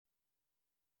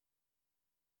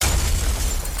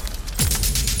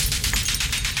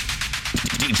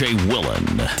DJ Willan.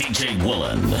 DJ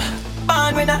Willan.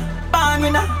 Born winner.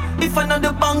 If I know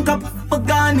the bank up, my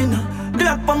gun in.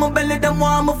 Glock on my belly, them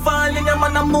want me fall in.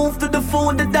 Man, I move to the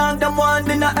food, the dog, them want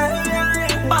dinner.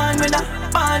 Born winner.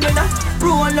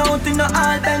 Roll out in the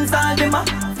all dance, all them.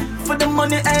 For the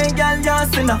money, hey, girl, you're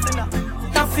sinner.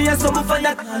 That fear, so for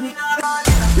that.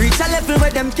 Reach a level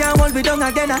where them can't hold me down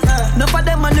again. Enough of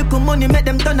them a look money, make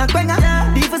them turn a quenga.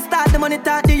 Even start the money,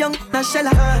 talk the young, na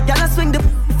shella. Y'all swing the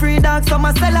free dogs from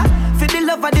my cellar. For the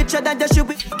love of the cheddar, just should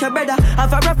be your brother.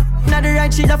 Have a rap, not the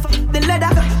right, she just the leather.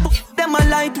 Them a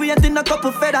light, we ain't in a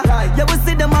couple feather. Yeah, we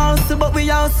see them also, but we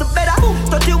also better.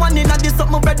 31 in a this up,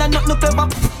 my brother, not no clever.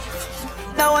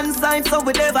 Now one side, so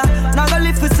we never. Now go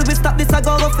live with, so we stop this, I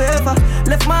go forever.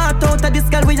 Left my heart out of this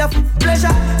girl, we have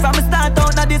pleasure. From the start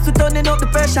out of this, we turning up the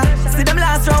pressure. See them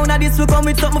last round of this, we come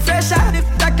with something fresher.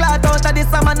 That cloud out of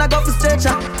this, I'm gonna go for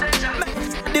stretcher.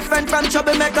 Different from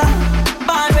troublemaker.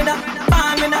 Born winner.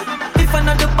 If I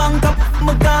know the bank up,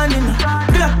 my gun in.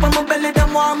 Glock on my belly,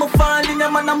 them want me fall in.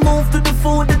 Man, I move to the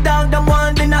food, the dog, them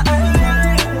want dinner.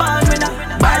 Born winner.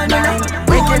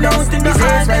 Wickedness,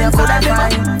 disease where you coulda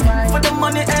find. For the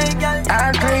money, hey, girl.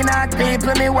 All clean out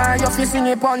people, me want you fi sing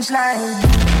a punchline.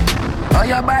 Oh,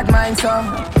 your bad mind, so.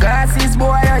 Glasses,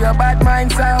 boy, oh, your bad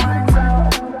mind, so.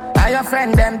 And your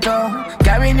friend, them, too.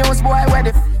 Carry news, boy, where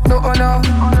the don't know.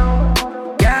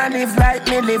 Can't live like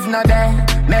me, live no day.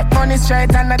 Make money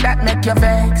straight and that make you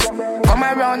vex. Come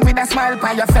around with a smile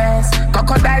on your face.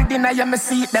 Crocodile dinner, you me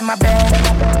see them a bed.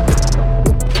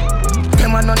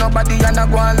 Them a know nobody and a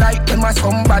go on like them a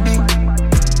somebody.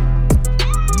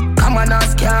 Come on,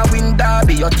 ask can't win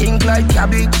derby, you think like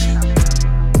cabbage.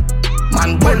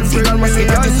 Man, one figure we see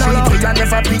on the street, we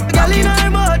never pick the girl in her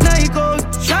mouth, now he goes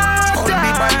shot all the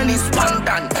badness,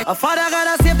 spontan. A father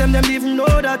gotta save them even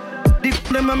know that.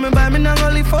 Them and me buy me now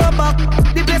only 4 back.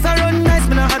 The place I run nice,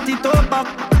 me now hot it up back.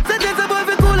 Sentence a boy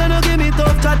fi cool and no give me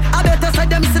tough chat. I better side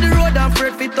them see the road and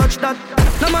afraid fi touch that.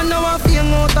 No man now a feel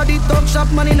out of the top shop.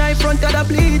 Man in high front of the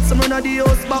bleed, some run of the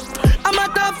house back. I'm a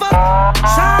tough up,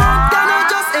 sharp, they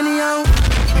not just anyhow.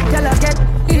 Tell I get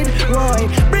it, Roy.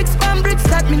 Bricks from bricks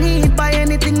that me need, buy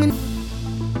anything me.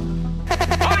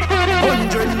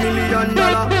 $100 million,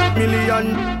 $100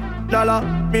 million.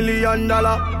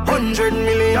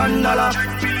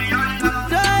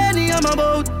 Any I'm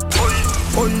about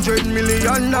 $100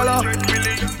 million.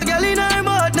 Girl in her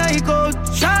mouth, now he goes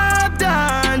sharp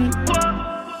down.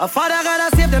 A father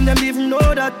gotta save them even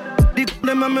know that.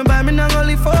 Them and me buy me now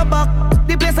only 4 back.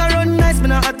 The place I run nice, me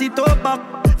now hot it up back.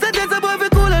 Sentence a boy fi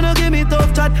cool and no give me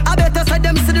tough chat. I better side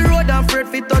them see the road and afraid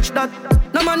fi touch that.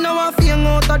 No man now a feel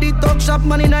out of the talk shop.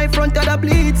 Man in high front of the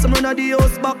bleed, some run of the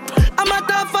house back. I'm a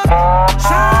tough up,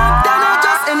 sharp, they not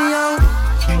just anyhow.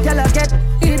 Tell I get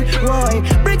it, Roy.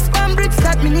 Bricks from bricks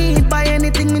that me need, buy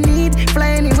anything me need, fly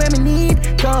anywhere me need,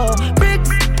 go. Bricks,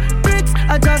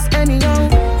 I just anyhow.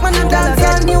 Man I dance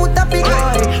all new topic,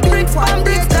 Roy. Bricks from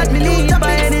bricks that me need,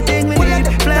 buy anything me need,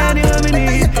 fly anywhere me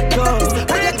need, go.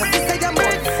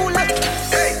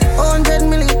 100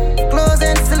 million, clothes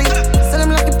and silly. Sell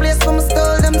them like a place from a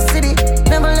stole them city.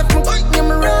 Never left me, yeah,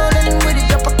 me rolling with it.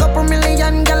 Drop a couple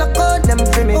million, gal I call them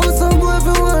for me. Oh, some boy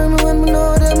fi want me when me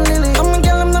know them lily. I'm a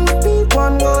gal, I'm not my peep,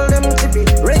 one roll them chippy.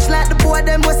 Rich like the boy,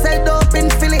 them was sell dope in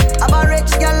Philly. I'm a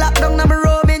rich gal locked down, I'm a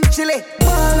roam in Chile.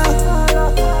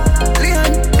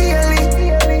 Leon,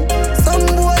 daily. Some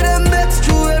boy them bets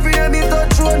true every day me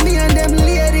touch road, me and them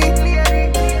lady.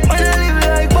 Man I live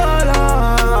like baller.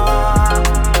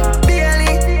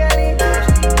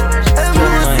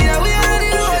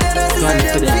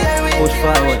 Push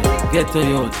forward, get to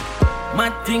you.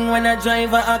 Mad thing when I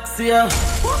drive a Axia.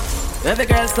 Every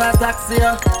girl start taxi.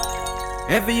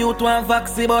 Every youth want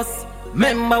vaxi bus.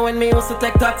 Remember when me used to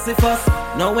take taxi first?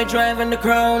 Now we driving the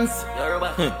crowns.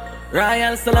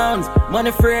 Royal salons,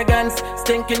 money fragrance,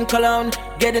 stinking cologne.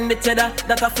 Getting the cheddar,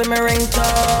 that off in my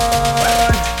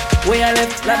ringtone. We are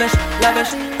live lavish.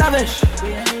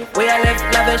 We are live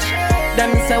lavish.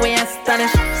 Them say we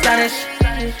astonish.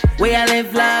 We are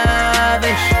live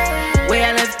lavish. We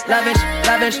are live lavish.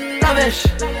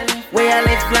 We are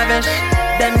live lavish.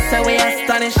 Them say we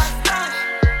astonish.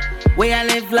 We are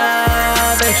live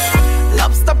lavish.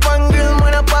 Lobster pan grill,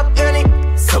 man a pop honey.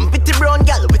 Some pretty brown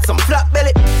gal with some flat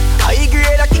belly. High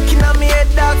grade a kicking on me head,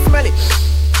 dog smelly.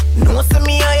 No see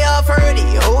me I have already.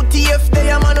 OTF they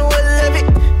a man who will live it.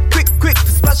 Quick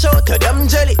to splash out to them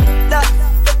jelly. That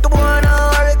take the one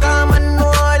or come and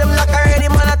know them like already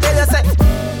man I tell you say.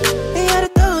 They had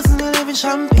 1,000 living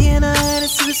champagne and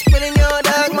it's still spilling your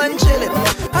dog man chillin'.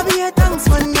 I be a thanks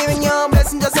man giving your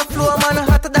blessing just a flow man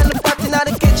hotter than the pot in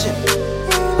the kitchen.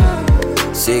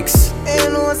 6.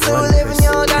 Ain't no so living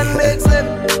your dad makes them.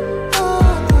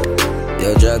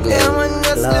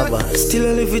 Still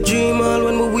I live a dream all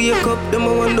when we wake up. Them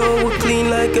I wonder how we clean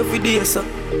like every day, so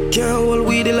can't hold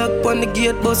we the lock on the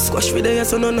gate, but squash for the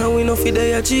so none how we know for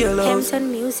the jail house.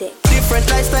 Music. Different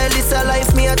lifestyle, this a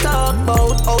life me a talk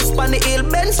about. House on the hill,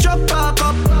 Benz truck park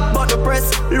up. But the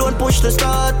press, loan push to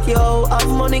start, yo. Have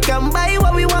money can buy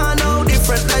what we want now.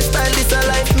 Different lifestyle, this a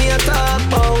life me a talk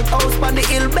about. House on the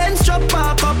hill, Benz truck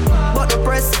park up. But the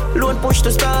press, loan push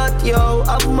to start, yo.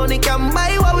 Have money can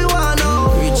buy what we want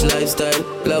now. Rich lifestyle,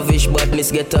 lavish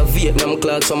badness. Get a Vietnam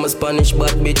clocks from a Spanish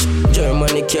bad bitch.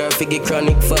 Germany car figure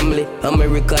chronic family.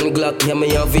 American Glock, yeah me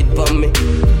have it for me.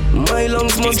 My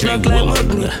lungs must knock like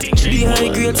magnet. The high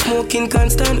grade smoking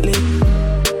constantly.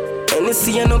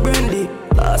 Hennessy and no brandy.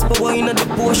 Ask for wine at the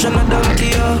potion of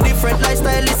donkey. Different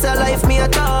lifestyle, this a life me a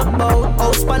talk about.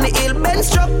 House on the hill, Benz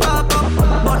truck park up.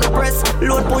 But the press,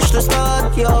 loan push to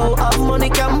start, yo. Have money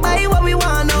can buy what we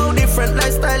want now. Different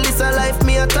lifestyle, this a life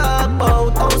me a talk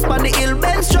about. House on the hill,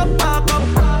 Benz truck park up.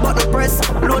 But the press,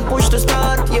 loan push to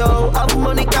start, yo. Have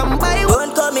money can buy.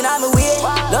 Don't come in, I'm away.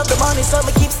 Love the money, so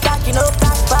me keep stacking up.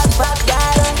 Back,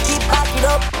 gotta keep packing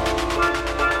up.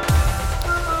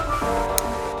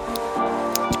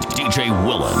 DJ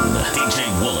Willan.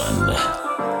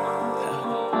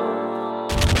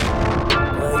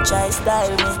 Boy, try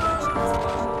style me.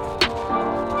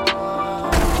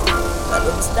 I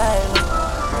don't style me.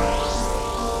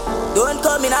 Don't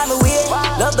come in, I'm away.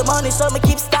 Love the money, so me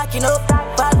keep stacking up.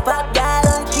 Back,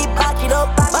 gotta keep packing up.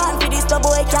 Man, for this, the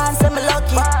boy can't say me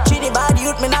lucky. Treat the bad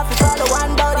youth, me not fi follow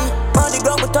one body. On the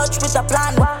ground, we touch with a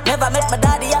plan. Never met my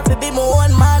daddy, I fi be my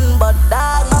own man. But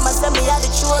dog, mama said me had the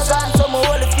chosen. So me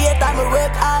hold the faith and me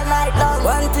work all night long.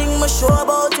 One thing me sure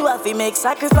about you, I fi make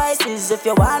sacrifices. If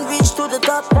you want reach to the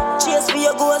top, chase for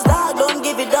your goals, dog, don't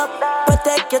give it up.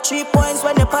 Protect your 3 points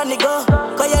when you panic go.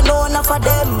 Cause you know enough of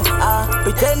them.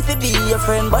 Pretend to be your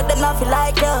friend, but them not feel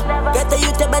like you. Get the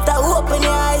youth, you better open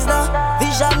your eyes now.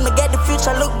 Vision, me get the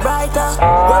future look brighter.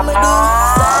 What me do?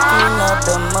 Stacking up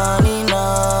the money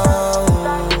now.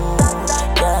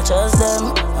 Can't trust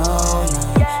them, oh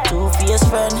no. Two-faced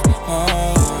friend,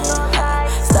 hey, yeah.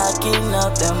 Stacking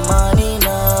up the money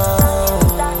now.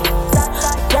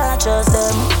 Can't trust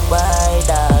them, why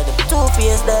dog?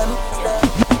 Two-faced them.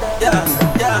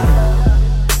 Yeah.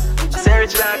 She say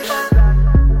rich like.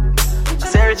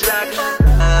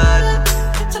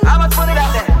 How much money that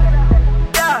there?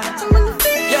 Yeah.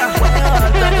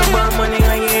 Talk about money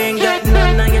and you ain't got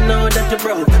none, now you know that you're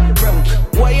broke.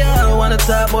 Why you wanna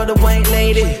talk about the white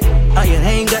lady? Oh, you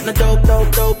ain't got no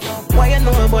dope. Why you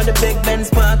know about the big Benz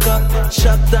park up?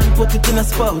 Shocked and put it in a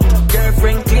spot.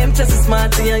 Girlfriend claim just as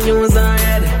smart and you use her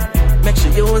head. Make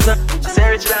sure you use her. She say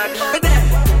rich like. We there.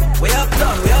 We up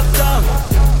done.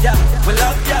 Yeah, we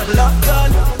love done.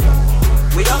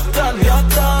 We up done.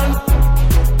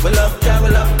 We love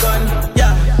done.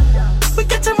 Yeah. We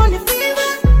get your money fever.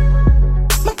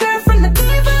 My girlfriend a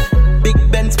diva. Big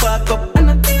Benz park up and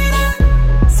a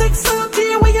diva. 6 out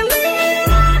here where you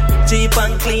live. cheap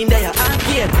and clean, they are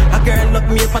arcade. A girl look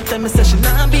me up and tell me say she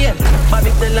not beard.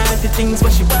 Bobby tell her the things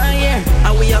what she want here.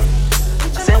 And we up,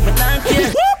 say we not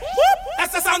care.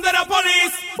 That's the sound of the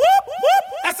police.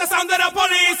 That's the sound of the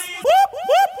police.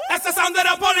 That's the sound of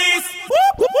the police.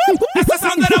 That's the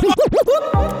sound of the police.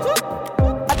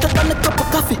 I took on a cup of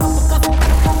coffee.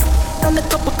 On a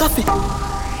cup of coffee.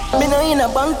 Me no in a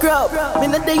bankrupt. Me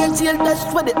no day in jail, that's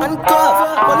where they handcuff.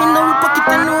 Money in my pocket,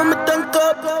 you know me tank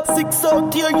up. 6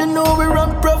 out here, you know we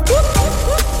run prof.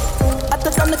 I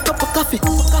took on a cup of coffee.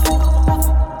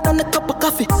 On a cup of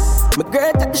coffee. My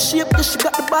girl got the shape, yeah, she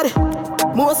got the body.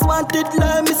 Most wanted,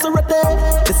 like Miss Rotte.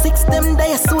 The 6 them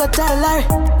there, so I tell Larry.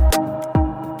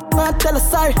 Man, tell her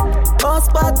sorry. House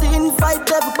party,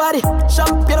 invite everybody.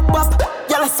 Champagne pop,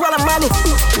 y'all swallow money.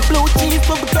 The blue cheese,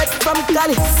 but we get from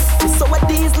Cali. It's so a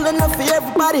diesel enough for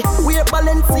everybody. We're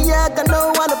Balenciaga,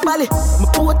 no one a Bali. My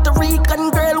Puerto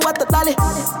Rican girl, what a dolly.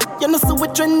 You know, so we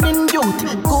trending youth.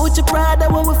 Gucci Prada,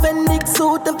 when we Fendi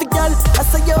suit. And for y'all, I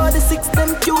say you're the 6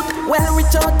 them cute. Well,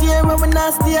 reach out here when we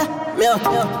nasty. Me out,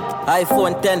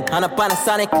 iPhone 10 and a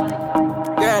Panasonic.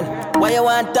 Girl, why you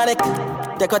want tonic?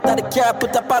 Take out of the car,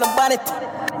 put up on the bonnet.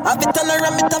 I fit on her, I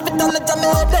fit on the tummy.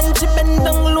 Then she bend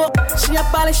down low, she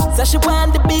abolish. So she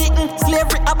want the beating,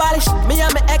 slavery abolish. Me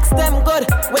and my ex, them good,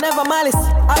 whenever malice.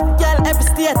 I've girl every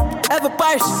state, every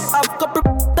parish. I've couple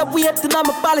that we have to know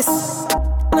my palace.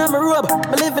 I'm a robe,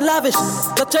 I live in lavish.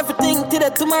 Touch everything till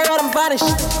that tomorrow I'm vanish.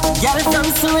 Girl from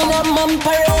Suriname, I'm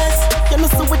Paris. You know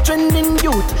so we trending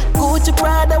youth. Gucci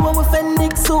Prada, when we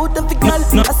Fenix suit of the girl.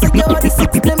 I say yo, the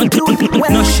six them cute.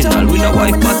 National, we no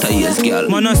wife, but I is girl.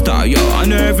 Man a star, yo,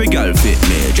 and every girl fit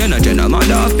me. Jenna,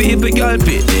 mother of people, girl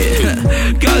fit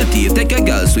me. Girl thief, take a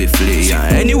girl swiftly. Yeah.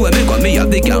 Anyway, me got me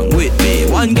have the gang with me.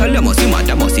 One girl, you must see mad,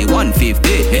 I must see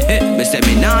 150. Me say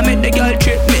me nah make the girl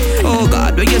trip me. Oh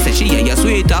God, when you say she ain't your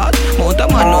sweetheart, mount a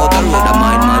man out the road, a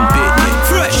man pit me.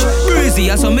 Fresh,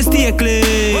 breezy, I saw me stay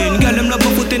clean. Girl, them love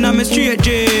my foot in my straight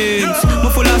jeans. Me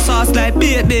full of sauce like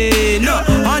baby. No,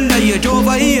 underage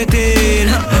over 18.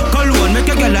 Cologne make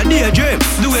a girl a daydream.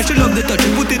 The way she love the touch, she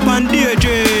put it on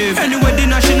daydream. Anyway, the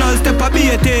national step a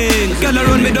beating. Girl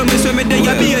around me, don't miss when me day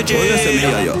a beating. Oh, you say me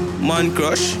yeah, yo. Man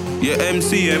crush, yeah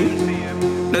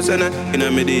MCM. That's an in a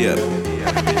media.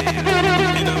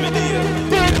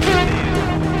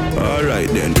 Alright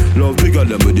then, love bigger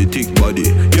than with the thick body.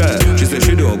 Yeah, she say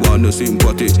she don't want no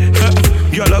sympathy.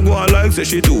 Girl I go on like say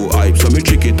she too hype, so me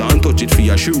trick it and touch it for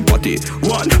your shoe party.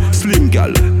 One, slim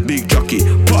girl, big jockey.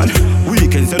 One,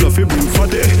 weekend sell off your blue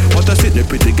fatty. What I said the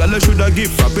pretty girl I shoulda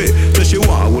give for pay. So she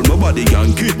want hold my body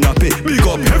and kidnap it. Big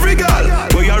up every girl,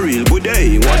 boy a real good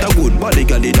day. What a good body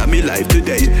girl in me life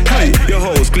today. Hey, your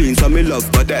house clean so me love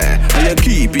for there. And you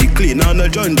keep it clean and a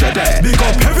junja there. Big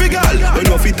up every girl, you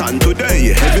know fit on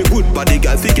today. Every good body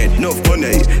girl fi get enough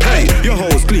money. Hey, your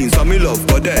house clean so me love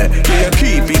for there. Yeah, you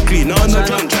keep it clean and a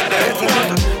junja there.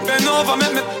 Bend over,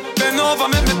 make me, bend over,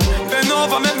 make me, bend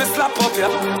over, make me slap up ya.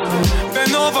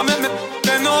 Bend over, make me,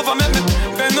 bend over, make me,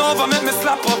 bend over, make me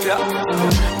slap up ya.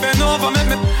 Bend over, make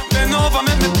me, bend over,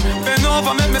 make me, bend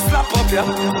over, make me slap up ya.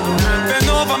 Bend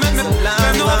over, make me,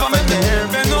 bend over, make me,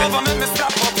 bend over, make me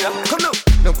slap up ya. Come on.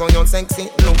 Look how you sexy,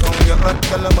 look how you hot.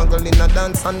 Girl a muggle in a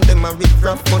dance and them a rip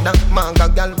rap. Coulda manga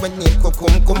girl when name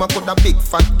come. Coulda big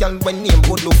fat girl when name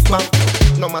good look back.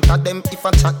 No matter them if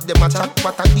I chat, them a chat.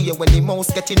 What I hear when the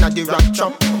mouse get in a the rap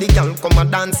trap. The girl come a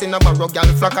dance in a barrow girl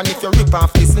flock. And if you rip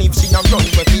off the sleeve, she a run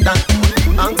with it that.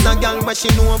 Ask a girl what she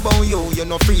know about you. You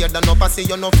no afraid of no pussy,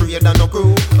 you no afraid of no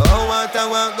crew. Oh, what I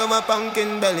want go my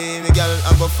pumpkin belly. The girl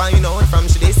I go find out from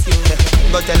she this you.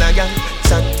 Go tell a girl,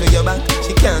 chat to your back.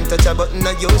 She can't touch a button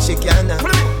of you, she can't.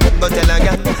 Go tell a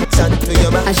girl, chat to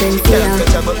your back. She can't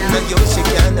touch a button of you, she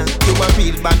can't. You a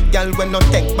real bad girl when no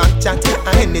take back chat.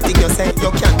 And anything you say,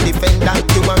 you can't defend that.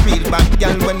 You a real bad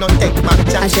girl when no take back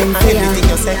chat. And anything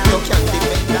you say, you can't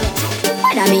defend that.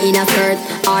 Whether me in a skirt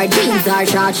or jeans or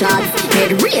short shorts,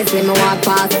 head raise when me walk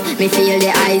past. Me feel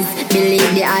the eyes,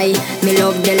 believe the eye. Me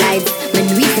love the lights, me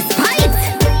do it despite.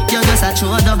 You're just a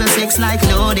true double six like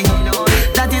loading.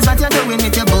 That is what you're doing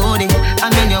with your body.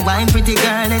 And when you're wine pretty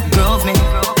girl, it drove me.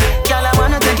 Girl, I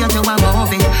wanna take you to a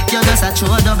movie. You're just a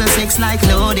true double six like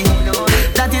loading.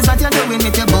 That is what you're doing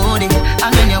with your body.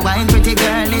 And when you're wine pretty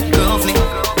girl, it drove me.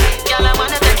 Girl, I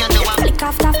wanna take you to a flick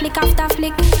after flick after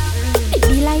flick. It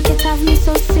be like it have me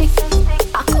so sick.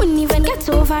 I couldn't even get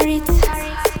over it.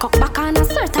 Cock back on a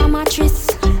certain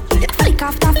mattress. Flick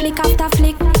after flick after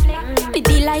flick. It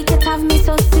be like it have me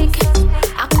so sick.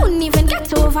 I couldn't even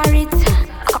get over it.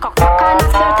 Cock back on a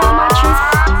certain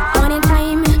mattress. Morning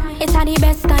time, it's a the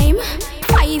best time.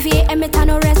 5 a.m. it's a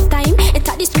no rest time. It's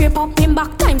a the scrape up him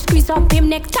back time. Squeeze up him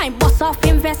neck time. Bust off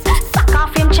him vest. Suck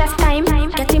off him chest time.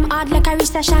 Get him hard like a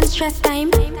recession stress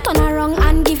time. Turn around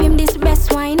and give him this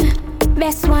best wine.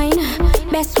 Best wine,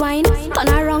 best wine. Turn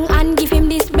around and give him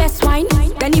this best wine.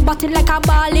 Then he bought it like a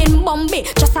ball in Bombay.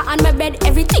 Just on my bed,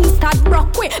 everything start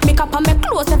broke way. Makeup on my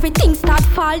clothes, everything start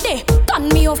fall day. Turn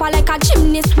me over like a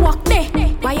gymnast walk day.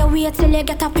 Why you wait till you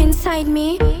get up inside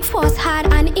me? Force hard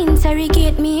and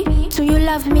interrogate me. Do you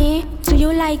love me? Do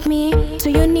you like me? Do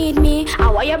you need me?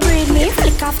 How why you breathe me?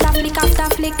 Flick after flick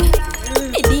after flick.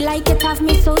 It be like it have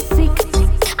me so sick.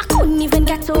 I couldn't even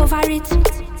get over it.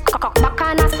 Cock back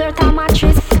on a certain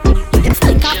mattress.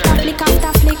 Flick after flick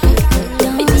after flick.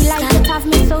 It be like it have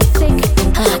me so sick.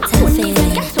 I couldn't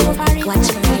even get over it. Watch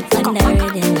me right on the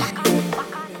rhythm.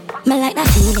 Me like that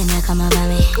feeling you come over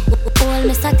me. Hold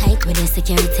me so tight with the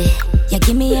security. You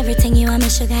give me everything you want, me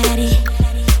sugar daddy.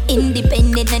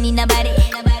 Independent and in a body.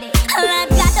 Lord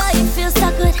God, oh it feels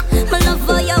so good. My love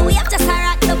for you, we have to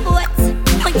rock the boat.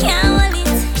 I can't hold it,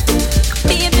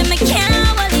 baby, me can't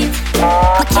hold it.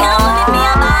 I can't hold it, me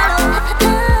a ball.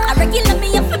 I regular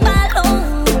me up for ball.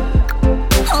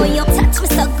 Oh, you touch me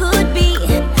so good, B.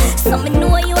 So me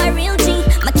know you a real G.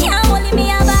 I can't hold it,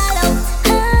 me a ball.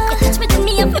 You touch me to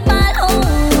me up for ball.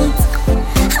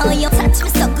 Oh, you touch me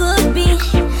so good, B.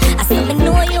 I say me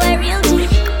know you a real G.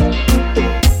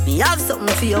 Me have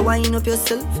something for you, wind up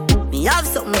yourself. Me have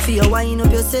something for you, wind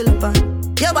up yourself.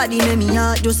 Your body make me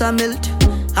heart just a melt.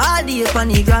 All day on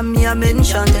the gram me a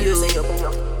mention. Tell you say you come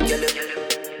up, girl,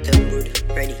 damn good,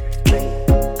 ready.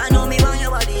 I know me want your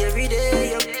body every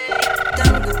day.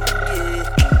 Damn good, yeah.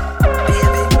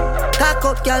 Baby, cock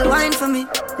up, girl, wine for me.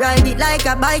 Ride it like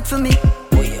a bite for me.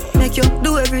 Make you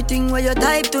do everything where you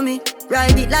type to me.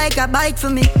 Ride it like a bite for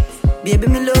me. Baby,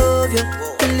 me love you,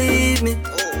 believe me.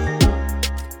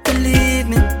 Believe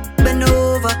me, bend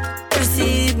over,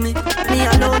 receive me. Me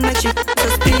alone make you so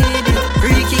speedy.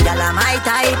 Freaky girl, I'm my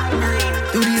type.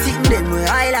 Do the thing them way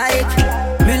I like.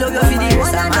 Me love you for the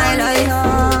rest of my life.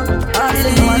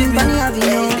 Believe me,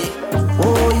 baby.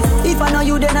 Oh, if I know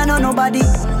you then I know nobody.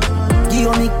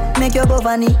 Give me, make you go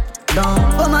funny. Don't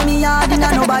come on me hard and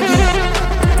I nobody.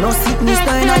 No sickness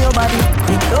turn on your body.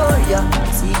 Victoria,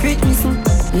 secret missing.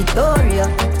 Victoria,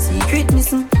 secret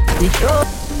missing. Victoria.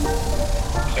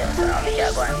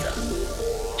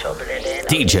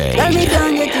 DJ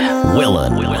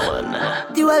Willan.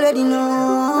 You already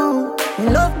know.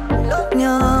 Love,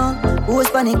 yeah. Who's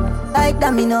panic like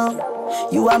that me know.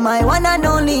 You are my one and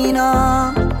only, no.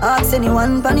 Ask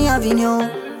anyone panic having you.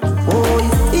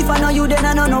 Oh, if I know you then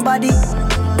I know nobody.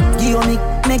 Give me,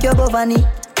 make you go funny.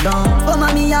 Don't come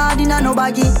on me hard in a no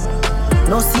baggy.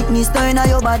 No sickness turn on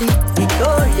your body.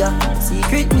 Victoria,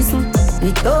 secret missing.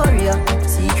 Victoria,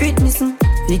 secret missing.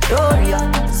 Victoria,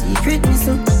 secret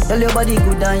missing. Tell your body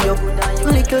good and you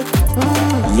little.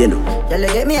 You know. Tell you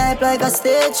get me hype like a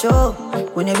stage show.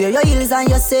 When you wear your heels and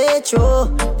you say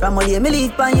true. From all day me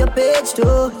leave on your page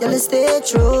too. Tell you stay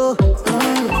true.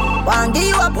 One give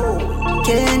you up,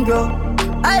 can't grow.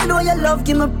 I know your love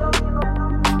give me.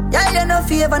 Yeah, you no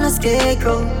favor, no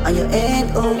scarecrow. And you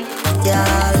ain't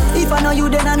yeah. If I know you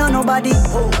then I know nobody.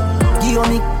 Give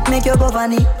me, make you go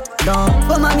funny. Don't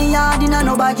come on me hard in a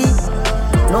no baggy.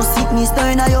 No sickness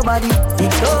turn on your body.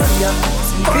 Victoria,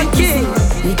 secret missing.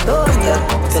 Victoria,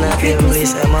 secret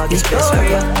missing.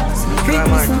 Victoria, secret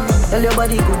missing. Tell your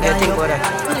body good and you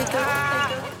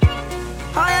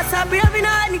oh yes, I'm brave in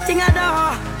anything I do.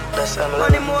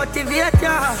 Money motivate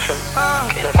ya.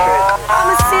 I'm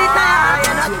a seat there,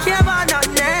 you don't care about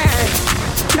nothing.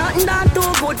 Nothing done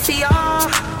too good for ya.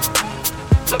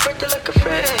 I'm pretty like a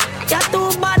friend. You're too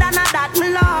bad and that me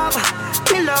love.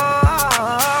 Me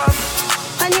love.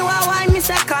 And you are wine, me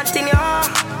say continue.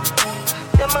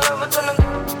 Yeah, my love is gonna.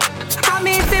 I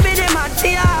mean, baby, they mad for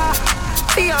ya.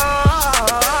 For ya.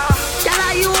 Girl,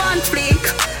 you on fleek.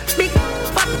 Big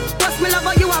fat, what's me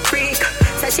love, you a freak.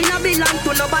 Say she no belong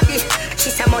to nobody. She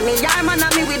say money, yeah, man,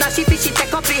 and me with her, she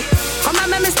take up it. Come on,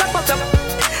 make me step up, you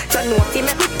know what,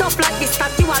 make me tough like this,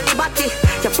 that you are liberty.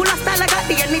 You full of style, I got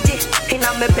the energy. In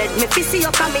my bed, me fissy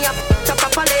up, and me up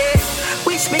properly.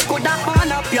 Wish me could have gone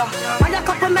up, yeah. Buy a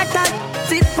couple metal,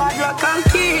 sit padlock and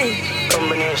key.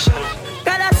 Combination.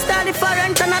 Got a study for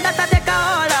rent, and that I take a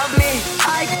hold of me.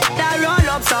 I get that roll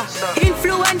up, so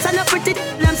influence and a pretty,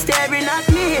 them staring at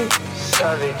me.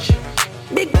 Savage.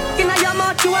 Big in your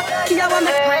mouth, you want me.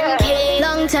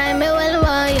 Long time me well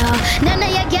want ya. None of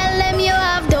your girl them you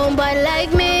have don't but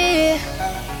like me.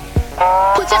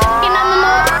 Put your in my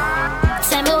mouth.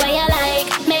 Tell me what you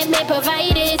like, make me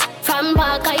provide it. From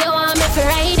Parker you want me to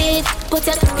ride it. Put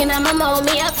your in my mouth,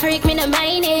 me a freak, me no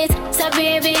mind it. So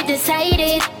baby decide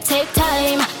it, take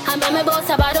time. I'm on my boss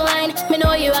about the wine. Me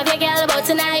know you have your girl, but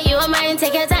tonight you are mine.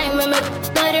 Take your time, when me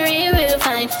not real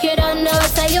fine. You don't know,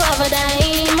 so you have a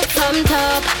dime. From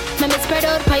top, let me spread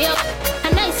out for you. A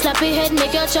nice slappy head,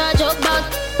 make your charge up back.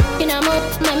 In a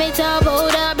move, let me talk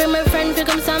about that. Bring my friend to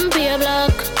come some beer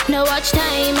block. No watch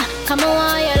time, come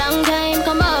on, a long time.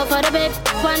 Come off for the bed,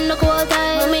 one the cold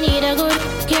time. We need a good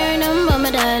care number,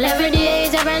 my doll. Every day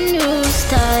is a brand new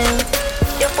style.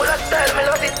 You're full of style, me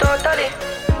love it totally.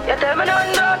 You tell me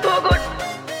nothing not too good.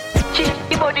 She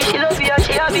your body, she love you,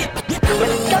 she have it.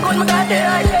 You got my got the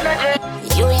right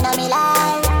energy. You in a me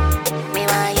life, me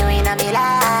want you in a me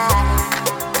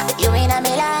life. You in a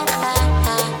me life.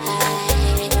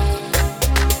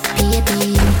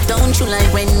 Baby, don't you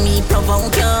like when me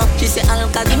provoke you? She say,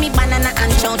 Alka, give me banana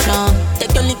and chow-chow.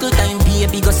 Take your little time,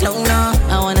 baby, go slow now.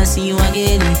 I wanna see you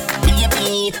again.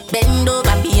 Baby, bend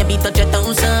over, baby, touch your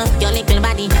toes, your little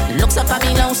body looks up at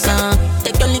me now, son.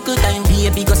 Take your little time,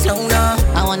 baby, go slow now.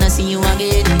 I wanna see you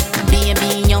again.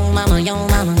 Baby, yo mama, yo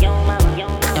mama, yo mama, yo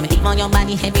mama. You me keep on your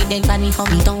body, everyday body for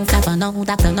me. Don't flapper, no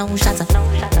doctor, no shots.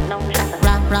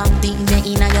 Rock, DJ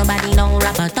inna your body, no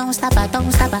rapper. Don't stop her,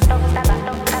 don't stop her.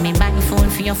 Me body full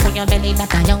for your belly,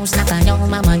 that a yo snapper, yo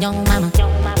mama, yo mama.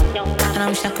 And I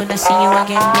wish I could have seen you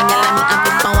again. Me girl, I'm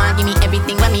happy for one. Give me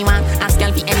everything when me want. Ask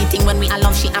girl for anything when we all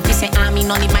love. She happy say, me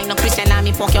no need mine, no Christian.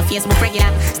 Me fuck your Facebook regular.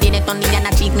 Stay there on the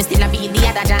other cheek, me still a be the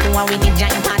other jack. Who are with the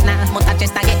giant partner? But I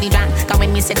just a get the drunk. Cause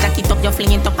when me say jack it up, you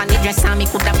fling it up on the dress. And me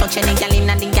could have touched any girl in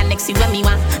the galaxy when me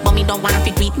want. But me don't want to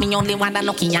fit with me, only want a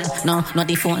Nokia. No, not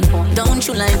the phone. Don't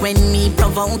you like when me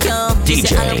provoke you? She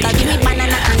say, Alka, give me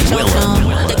banana and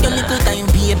chocolate. Take your little time,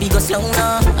 baby, go slow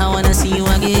now. I wanna see you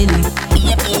again.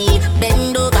 Baby,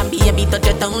 bend over, baby, touch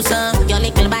your toes. Your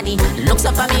little body looks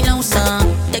up at me now, sir.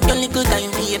 Take your little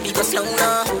time, baby, go slow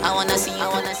now. I wanna see, I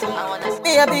wanna see, I wanna see.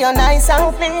 Baby, you're nice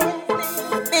and clean.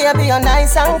 Baby, you're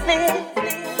nice and clean.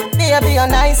 Baby, you're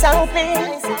nice and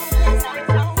clean.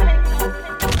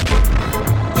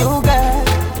 You girl,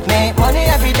 make money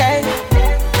every day.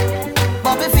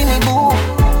 Bobby feel me boo.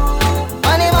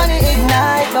 Money, money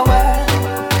ignite the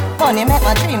world. Money make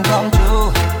my dream come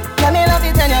true. Let me love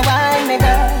you when you wine me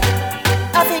girl.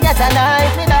 I forget a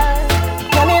night with her.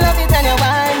 Let me love you when you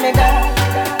wine me girl.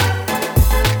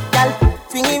 Girl,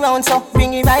 swing it round so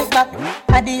bring it right back.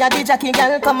 Addy Jackie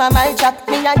girl come on my track.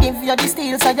 Me a give you the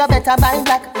steel so you better buy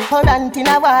black. Hold on in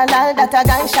a wall all that a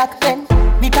guy shock. Then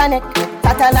we connect,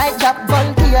 satellite drop,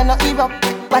 volcano no erupt.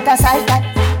 What a sight that.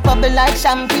 Bubble like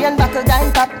champagne, buckle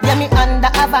dime pop. Yeah, me under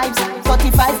a vibes,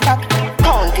 45 pack.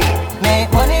 County,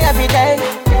 make money every day.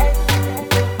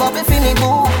 Bubble feel me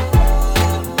boo.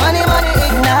 Money, money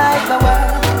ignite the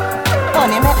world.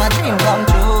 Money make my dream come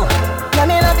true. Let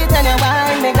me love you when you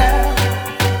wine me girl.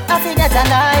 I forget a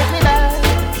night with her.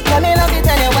 Let me love you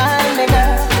when you wine me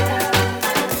girl.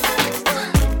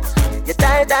 You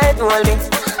tight, hold me.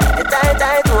 You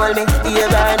tight, hold me. You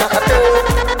burn up a toe.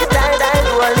 You tight,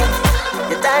 hold me.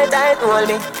 You tight, hold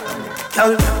me.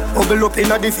 Girl, bubble up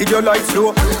inna the video like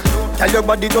slow. Girl, your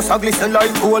body just a glisten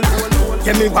like gold.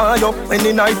 Get me wind up when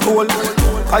the night cold.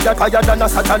 Higher than a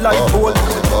satellite pole.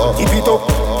 Keep it up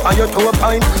on your toe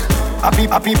pine. Happy,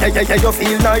 yeah, you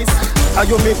feel nice. And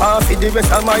you me want for the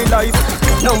rest of my life.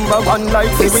 Number one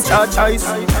life, we recharge eyes.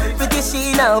 Pretty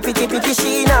she now, pretty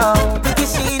she now. Pretty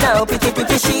she now,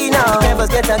 pretty she now. Never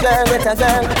get a girl,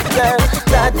 girl.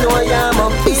 That know I'm a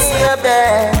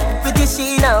baby. Pretty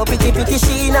she now, pretty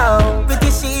she now.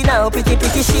 Pretty she now,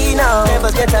 pretty she now.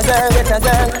 Never get a girl.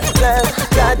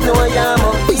 That know I'm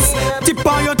a baby. Tip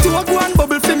on your toe, go and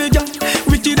bubble for me, girl.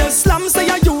 Wickedest slam, say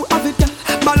you have it, girl.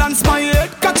 Balance my head,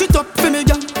 catch it up for me,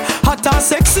 girl. Hot and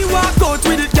sexy, walk out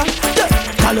with it, girl.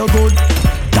 Girl, you good.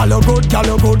 Girl,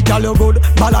 you good.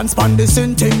 Balance pan the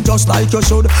same thing just like you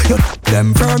should. You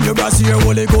them firm, your brassiere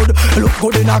really good. Look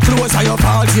good in a clothes, and your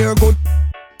pants here good.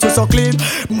 You so clean,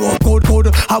 more good.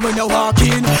 And when you walk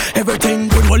in, everything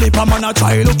good. Only if a man a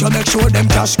try look, you make sure them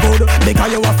cash good.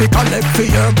 Because you have to collect for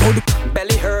your good.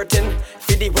 Belly hurting,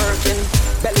 for the working.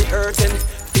 Belly hurting,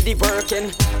 for the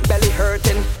working. Belly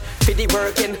hurting, for the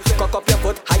working. Cock up your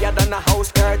foot higher than a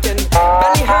house curtain.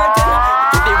 Belly hurting,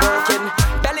 for the working.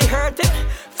 Belly hurting,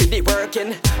 for the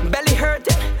working. Belly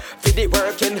hurting, for the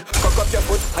working. Cock up your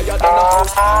foot higher than a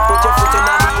house. Put your foot in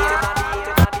the air.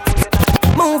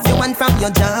 Move your hand from your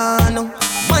jaw now.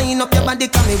 Wind up your body,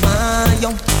 come me want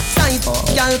you. Tight,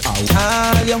 girl,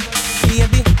 call you.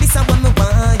 Baby, this is what me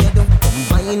want you do.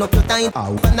 Come wind up your tight,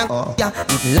 yeah.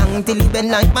 It long till it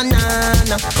bend like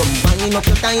banana. Come wind up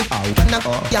your tight,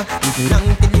 yeah. It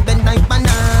long till it bend like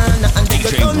banana. And then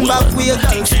you turn back with your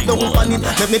girl, sit down on it.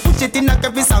 Let me put it in a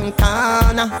every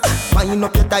Santana. Wind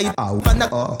up your tight,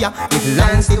 yeah. It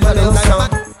long till it bend like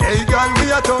banana. Hey girl,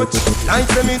 we a touch. Like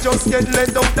when me just get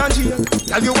let out of jail.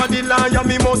 Girl, you are the liar,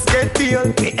 me must get bail.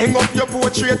 Me hang up your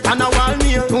portrait and a wall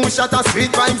nail. 2 shot of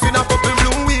sweet rhymes in a couple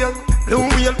blue wheel. Blue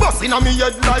wheel bustin' on me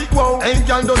head like wow. Hey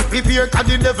girl, just prepare 'cause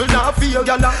the devil not feel.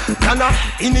 Girl,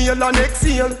 inhale and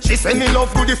exhale. She say me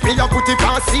love good if me a put it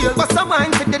past sale. What's the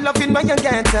wine for the loving when you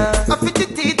get her? I fit the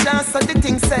teacher so the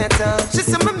thing set her. She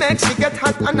say me make she get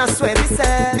hot and I swear me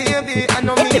say, baby, I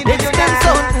know me do you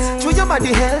that. To your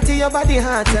body healthy, your body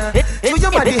hotter. To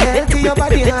your body healthy, your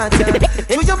body hotter.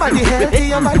 To your body healthy,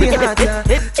 your body hotter.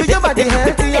 To your body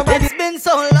healthy, your body. It's been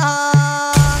so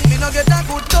long, me no get a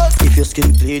good touch. If your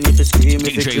skin clean, if you scream,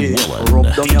 if you clean,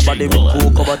 rub down your body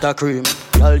with cocoa butter cream.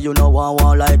 Girl, you know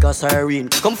I like a siren.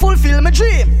 Come fulfill my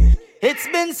dream. It's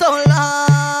been so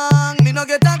long, me no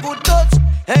get a good touch.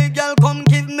 Hey girl, come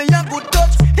give me a good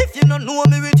touch. If you don't know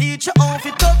me, we teach you how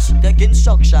to touch. Take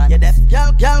instruction, you deaf.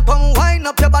 Girl, come wind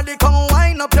up your body, come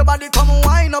wind up your body, come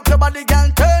wind up your body, girl,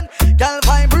 turn. Girl,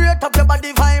 vibrate up your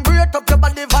body, vibrate up your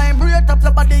body, vibrate up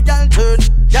your body, girl, turn.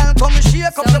 Girl, come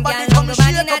shake up your body, come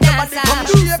shake up your body, come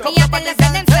shake up your body,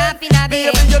 girl, turn. Baby,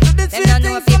 you do the sweet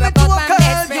things for me to a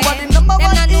girl. You are the number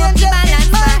one angel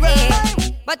in my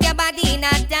world. But your body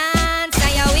not dance, now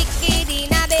you're weak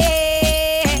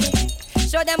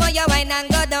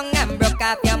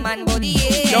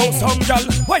Some girl,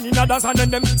 when in a dance and then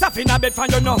them sap in a bed for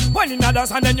you know. When in a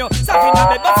dance and then you sap in a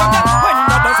bed. But some girl, when in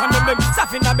a dance and then them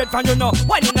sap in a bed for you know.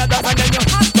 When in a dance and then you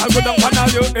girl go down on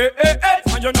you,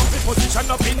 and you know the position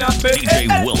up in a bed. DJ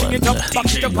Willan, Bring it up, back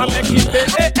it up and make it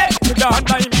to the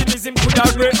hand of him, put a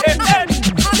great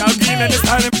girl give me the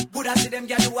style. Buddha see them,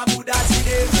 girl, you a Buddha see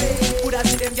them. Buddha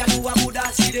see them, girl, you a Buddha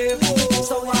see them.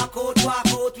 So walk out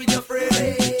with your friend.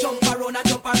 Jump around and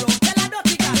jump around. Tell her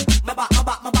dirty girl, my back.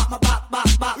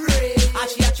 And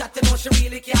she a chat, you know she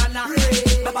really can't knock.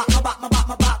 My back.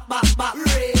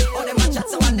 All them a chat,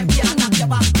 so one them can't knock your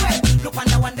back. Look on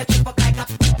the one that chip up like a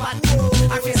pan.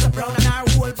 Her face is brown and her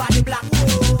whole body black.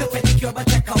 The pedicure, but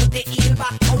check out the heel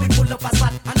back. How we pull up a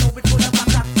spot and how we pull up a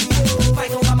crack.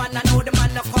 Fight over man, I know the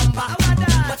man no come back.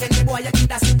 But any boy you keep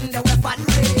that sitting there with fat.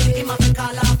 Him have to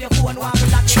call off your phone while we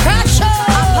lock it.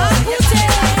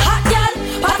 Hot girl,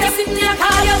 hot as if they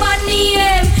call your man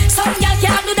name. Some girl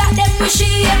can't do that, them wish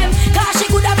him. Cause she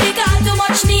could have big too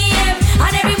much name.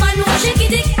 And every man know she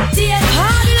get it.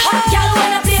 Hot girl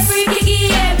wanna play freaky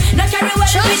game. Not carry well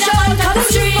with the man come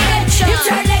straight. If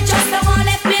turn like just the one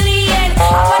left million.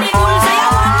 Up on the cool say I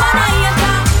want man I ain't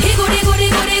talk. He good.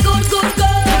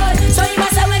 So you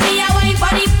must have with me a wine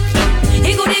for the.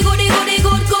 He good.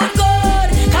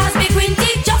 Cause me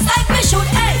quinty just like me should.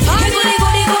 Hey, he good.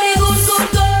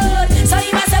 So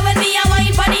you must have with me a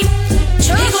wine for the.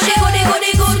 He good.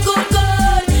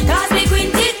 Cause me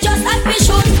quinty just like me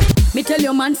should. Me tell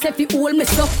your man say fi hold me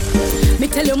so. Me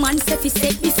tell your man say fi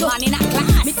set me so. Man in a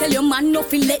class. Me tell your man no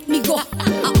fi let me go.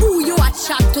 Who you a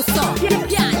chat to so?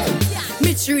 Yeah.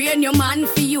 Me train your man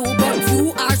for you, but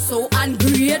you are so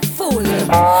ungrateful.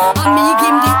 And me give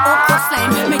him the upper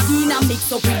slime. Me Dina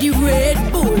mix up with the Red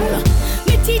Bull.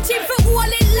 Me teach him fi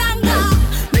hold it longer.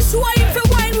 Me show him fi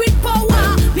wine with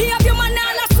power. Me have your man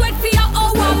all a sweat for your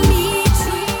hour. Me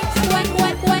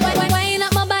Wine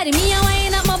up my body, me a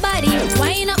wine up my body.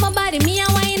 Wine up my body, me a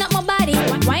wine up my body.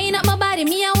 Wine up my body,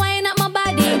 me a wine up my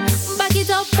body. Back it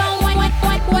up and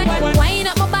wine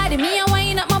up my body, me a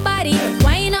wine up my body.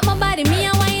 Wine up my body, me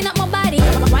a wine up my body.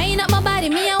 Wine up my body,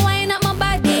 me a wine up my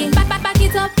body. Back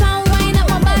it up and wine up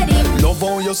my body. Love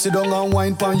how you sit down and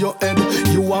wine pon your head.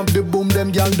 You have the boom,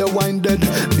 them gyal the wine dead.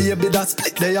 Baby that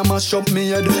split, they a mash up me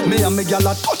head. Me and me gyal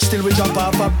a touch till we jump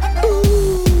off up.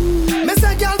 Me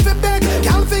say gyal fi beg,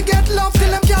 gyal fi get love till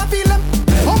them can't feel them.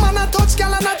 Woman a touch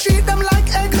gyal and a treat them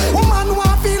like egg. Woman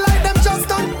want feel like them just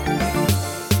done.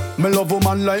 Me love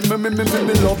woman like me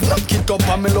love knock it up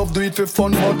and me love do it for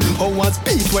fun. But how I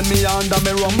speak when me under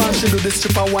me rum and she do the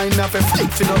stripper wine off a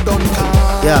flick fi no done.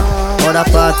 Yeah, how the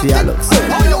party a look so.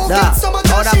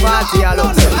 How the party a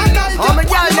look so. How me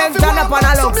gyal them stand up and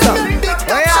a look so.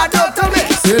 Where you do to me?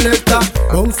 Selector,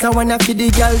 bounce a wanna feed the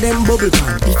gyal them bubble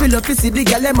pan. If you love to see the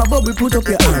gyal them a bubble, put up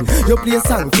your hand. You play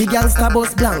song fi gyal star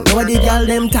bus blank. Now the gyal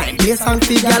them time, play song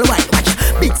fi gyal white. Watch,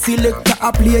 big selector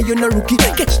a play, you no rookie.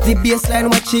 Catch the baseline,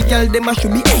 watch the gyal them a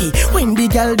should be. Hey, when the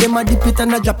gyal them a dip it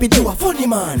and a drop it, you a funny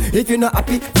man. If you not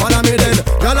happy, follow me then.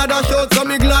 Gyal a dash out, so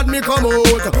me glad me come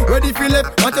out. Ready for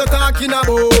left, what you talking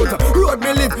about? Road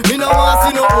me live, me no want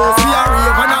see no house. We a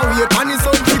rave and a wait, and the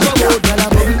sun to come out. Gyal a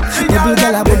bubble,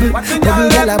 gyal a bubble,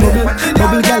 gyal a bubble,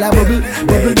 gyal a bubble,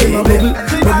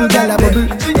 gyal a bubble,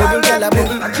 gyal a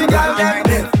bubble.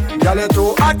 Gyal you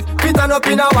too hot, fit on up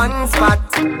in a one spot.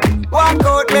 Walk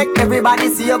out, make everybody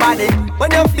see your body.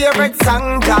 When your favorite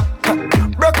song drop,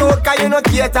 broke out 'cause you no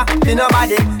cater to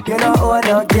nobody. You no own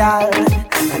no girl,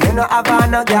 and you no have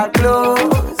on no girl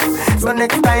clothes. So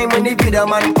next time when the video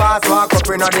man pass, walk up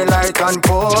in the light and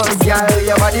pose. Girl,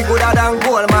 your body gooder than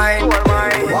gold mine.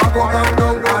 Walk up and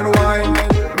down and wine.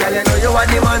 Girl, you know you are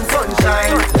the man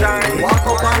sunshine. Walk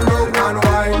up and down and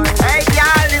wine. Hey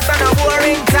girl, this is a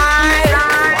boring time.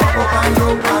 Walk up and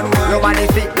down and wine. Your body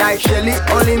fit like Shelly,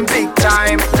 all in big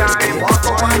time. Walk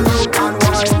up and down and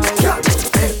wine.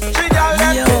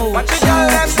 What you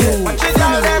got them? What you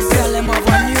got them? Tell them of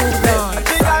a new dawn.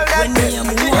 When me and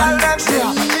one drop.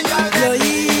 Yo,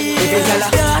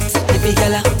 every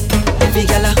gala, every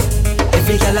gala,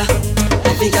 every gala,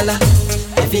 every gala,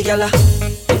 every gala,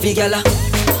 every gala.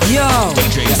 Yo,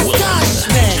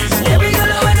 Scorcher, man. Every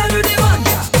gala when I do the one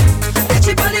drop. Catch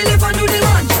it on the left and do the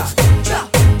one drop. Drop,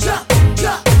 drop,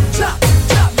 drop, drop,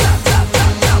 drop, drop, drop,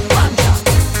 drop, drop, one drop.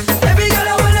 Every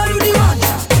gala when I do the one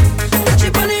drop. Catch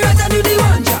it on the right and do the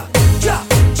one drop. Drop,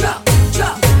 drop,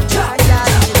 drop, drop,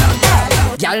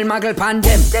 drop. Gyal muggle pan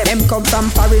them. Them come from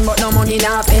foreign but no money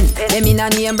na pen. Them in a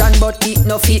name brand but it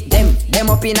no fit them. Them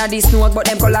up in a this note but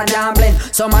them color down blend.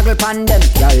 So muggle pan them.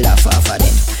 Gyal laugh off of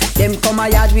them. Them come a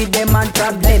yard with them and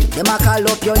problem. Them a call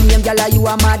up your name, gyal, you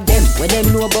a mad them. When them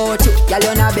know about you, gyal,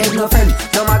 you not beg no friend.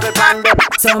 Some a go pan them.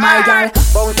 So my gyal,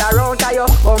 bounce around to you,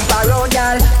 bump around,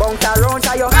 gyal, bounce around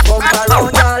to you, bump around,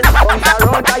 gyal, bounce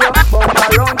around to you, bump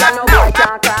around, gyal. No boy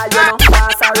can't call you, no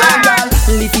pass around, gyal.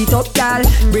 Lift it up, gyal,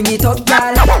 bring it up,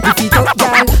 gyal. Lift it up,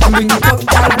 gyal, bring it up,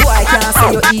 gyal. Boy can't say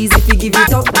you easy if you give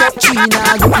it up. Top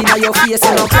China, go inna your face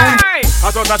and no come.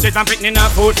 Cause out the street and picking a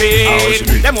food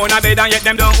feed. Them own a bed and yet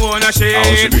them don't own a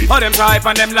shit. All them type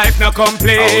and them life no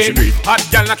complete. Hot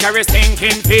girl no carry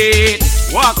stinking feet.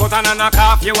 Walk out and knock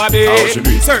off you a bit.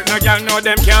 Certain girl know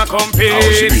them can't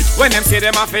compete. When them see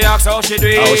them a fi ask how she do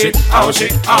it. How she.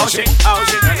 And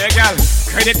the girl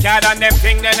credit card and them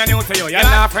thing they no new to you. You're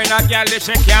not friend of girl if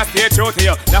she can't stay true to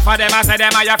you. Enough of them a say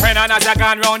them are your friend and as you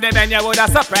gone round them then you woulda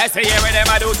surprised to hear what them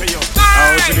a do to you.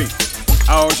 How she do it?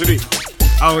 How she do it?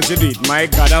 How she do it? My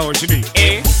God, how she do it?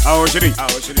 Eh? How she do it? How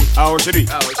she do it? How she do it?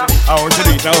 How she do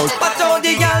it? Watch how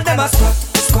the girl them a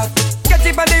squat. Get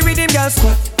it on the rhythm, girl,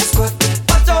 squat.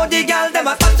 Watch how the girl them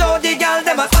a, watch how the girl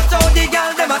them a, watch how the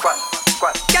girl them a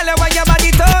squat. Girl, you want your body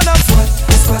turn up, squat.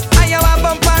 And you want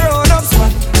bumper roll up,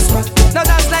 squat. Now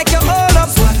that's like you hold up,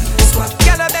 squat.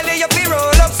 Girl, I belly you be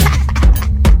roll up.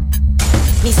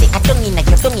 Me say I don't inna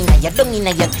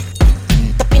your.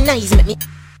 Tapping eyes make me.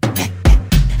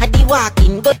 I di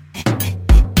walking good.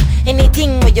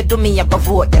 Anything where you do me, I go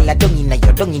vote. Girl, I don't inna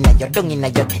your.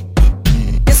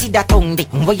 You see that tongue,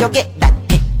 where you get that?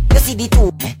 You see the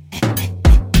two.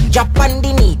 Drop on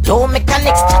the knee, don't make an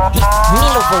extra. Me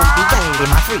love how the girl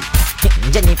dem a free.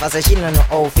 Jennifer says she don't know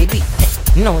how to do it.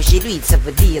 No, she do it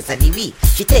 7 days of the week.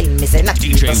 She tell me say not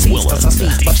DJ Willan,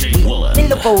 DJ Willan. Me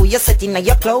love how you set in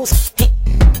your clothes.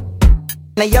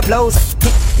 Now your blouse,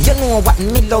 you know what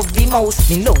me love the most.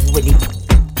 Me love with it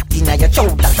inna your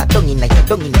shoulders, a dung inna your.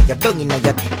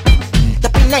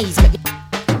 Tapping nice, baby.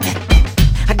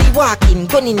 I di walking,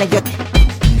 gun inna your.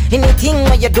 Anything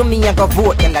where you do me, I go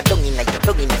vote. Girl, a dung inna your.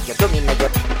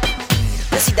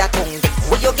 You see that tongue,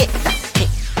 where you get that?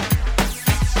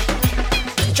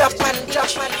 Drop man.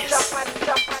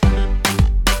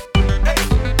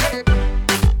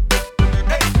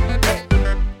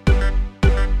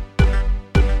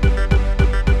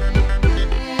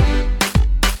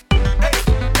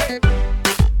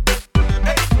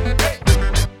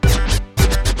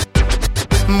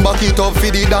 Back it up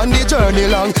for the down the journey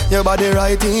long. Your body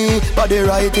writing,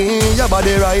 your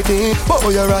body writing. Oh,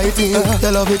 you're writing.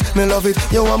 You love it, me love it.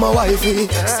 You want my wifey.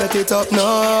 Set it up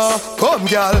now. Come,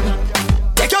 girl.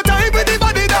 Take your time with the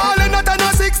body, darling. Not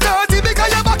another 6:30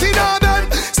 because you're back in our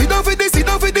bed. Sit down for the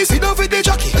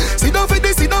jockey. Sit down for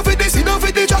the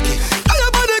jockey. And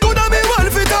your body good and me want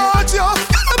to touch you.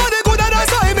 And your body good and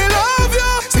that's why me love you.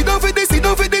 Sit down for the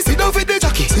jockey. Sit down for the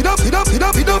jockey.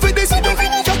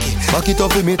 Back it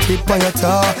up with me, tip on your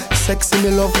tar. Sexy, me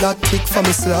love that tick for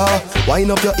me slaw.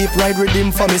 Wind up your hip, ride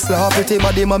rhythm for me slaw. Pretty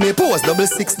body, mommy, pose,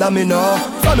 6 that me know.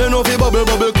 For me know, fi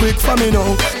bubble quick for me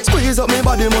now. Squeeze up me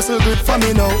body, muscle grip for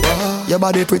me now. Your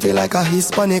body pretty like a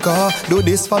Hispanic, do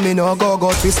this for me now, go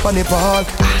twist for the ball.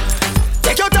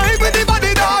 Take your time with the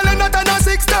body, darling, not another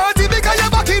 6:30 because you're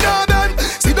back in our bed.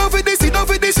 Sit down for the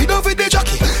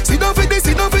jockey. Sit down for the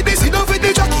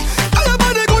jockey. And your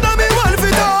body good and me want to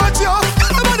touch you.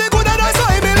 And your body good and that's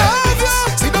why me love you.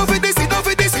 Sit down for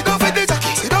the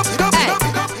jockey. Sit down.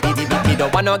 Me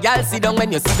don't want no girl sit down.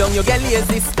 When you sit down you get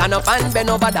lazy. Stand up and bend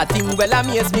over. That thing well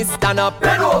amaze me. Stand up,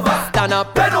 bend over. Stand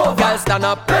up, bend over. Girl stand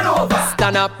up, bend over.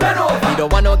 Stand up, bend over. Me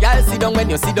don't want no girl sit down. When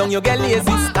you sit down you get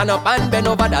lazy. Stand up and bend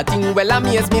over. That thing well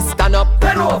amaze me. Stand up,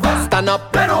 bend over. Stand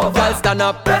up, bend over. Girl stand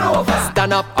up, bend over.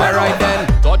 Stand up. Alright then.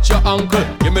 Touch your ankle,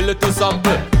 give me little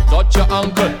sample. Touch your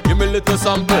ankle, give me little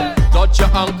sample. Touch your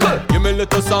ankle, give me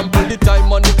little sample. The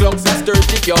time on the clock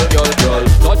 6:30, girl.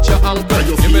 Touch your ankle,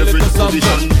 give me little sample.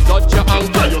 Touch your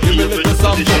ankle, give me little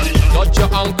sample. Touch your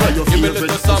ankle, give me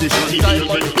little sample. The time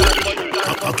on the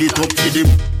clock. Cock it up with him.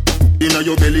 Inna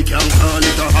your belly can't call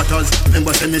it a hatters.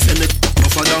 Remember say me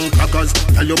tougher than crackers.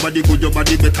 Tell your body good, your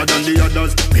body better than the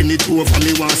others. Penny two for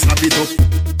me, want slap it up.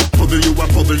 Bubble you a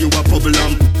bubble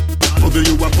lamb. Bubble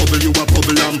you a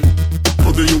bubble lamb.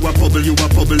 Bubble you a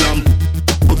bubble lamb.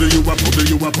 Bubble you a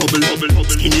bubble.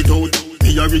 Skin it out, me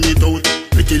a ring it out.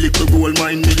 Pretty little gold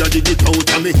mine, me a dig it out.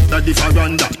 And me daddy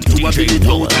faranda, you a bring it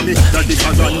out. And me daddy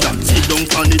faranda, sit down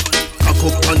on it. Cock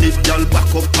up on it, girl, back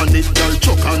up on it, girl,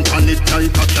 choke on it,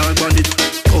 like a car on it.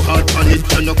 Go hard on it,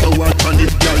 turn up go hard on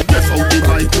it, girl, left out the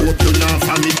bike, hope you laugh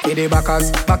on it. Hit the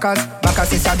backers,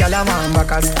 backers is a gyal a man.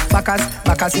 Backers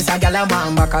is a gyal a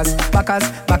man.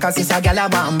 Backers is a gyal a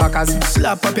man. Backers,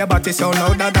 slap up your body so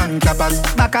louder than clappers.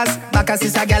 Backers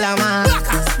is a gyal a man.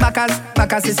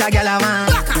 Backers is a gyal a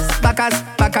man.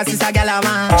 Backers is a gyal a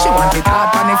man. She want it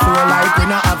hard on the floor like we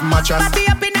no have mattress. Party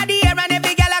up inna the air and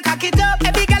every gyal a cock it up.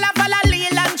 Every gyal a follow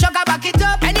Lil and chuck a back it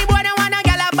up. Any boy that want a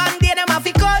gyal a bang, they them a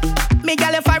fi cut. Me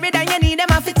gyal a forehead and you need them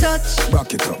a fi touch.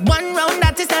 Back it up. One round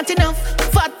that is not enough.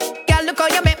 Fat gyal, look how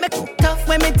you make me tough.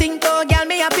 When me think oh gyal,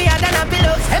 me happier than a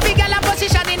pillow. Every gyal a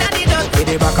position inna the dust. Hit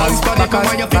the backers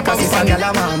is a gyal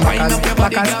a man.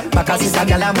 Backers is a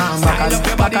gyal a man.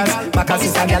 Backers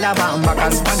is a gyal a man.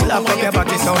 Backers, slap up your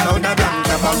body so louder than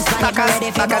clappers.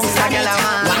 Backers is a gyal a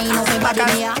man.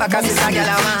 Backers is a gyal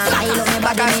a man.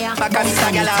 Backers is a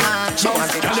gyal a man.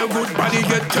 Girl, your good body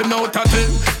get 10 out of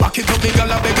 10. Back it up, me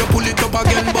girl, I beg you pull it up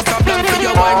again. Bust a blank for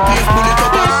your wine, please pull it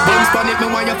up again. Bounce pan it, me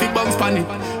want you fi bounce pan it.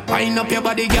 Wind up your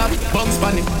body, girl, bounce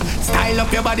pan it. Style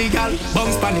up your body, girl,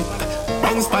 bounce pan it.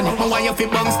 Bounce pan it, me want you fi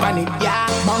bounce pan it. Yeah,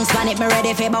 bounce pan it, me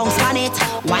ready fi bounce pan it.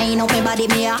 Wind up me body,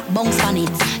 me a bounce pan it.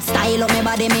 Style up me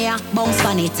body, me a bounce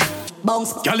pan it.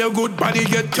 Bounce. Girl, your good body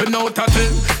get 10 out of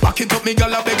 10. Back it up, me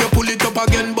girl, I beg you pull it up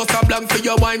again. Bust a blank for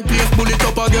your wine, please pull it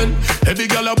up again. Every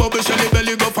girl a bubble, shelly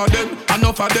belly go for them.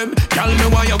 Enough of them, girl, me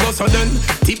want you go so then.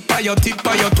 Tip by your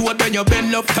toe, then you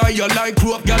bend love tie you like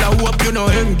rope. Girl, I hope you know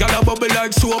him. Girl, a bubble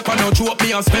like soap, and no trope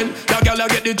me a spend. That girl, I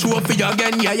get the trophy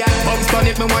again, yeah. Bounce pan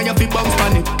it, me want you fi bounce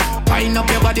pan it. Wind up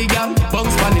your body, girl,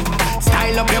 bounce pan it.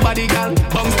 Style up your body, girl,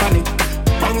 bounce pan it.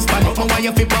 Bounce pan it, me want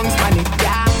you fi bounce pan it.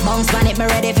 Yeah, bounce pan it, me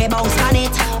ready fi bounce pan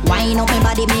it. Wind up me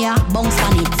body, me a bounce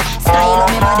pan it. Style up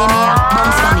me body, me a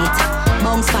bounce pan it.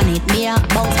 Bounce pan it, me a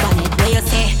bounce pan it. Where you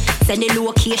say? Send the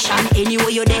location anywhere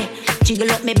you there.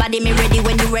 Jiggle up me body, me ready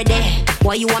when you ready.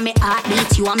 Why you want me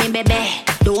heartbeat, you want me baby.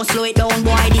 Don't slow it down,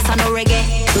 boy, this a no reggae.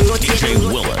 DJ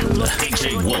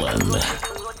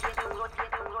Willan.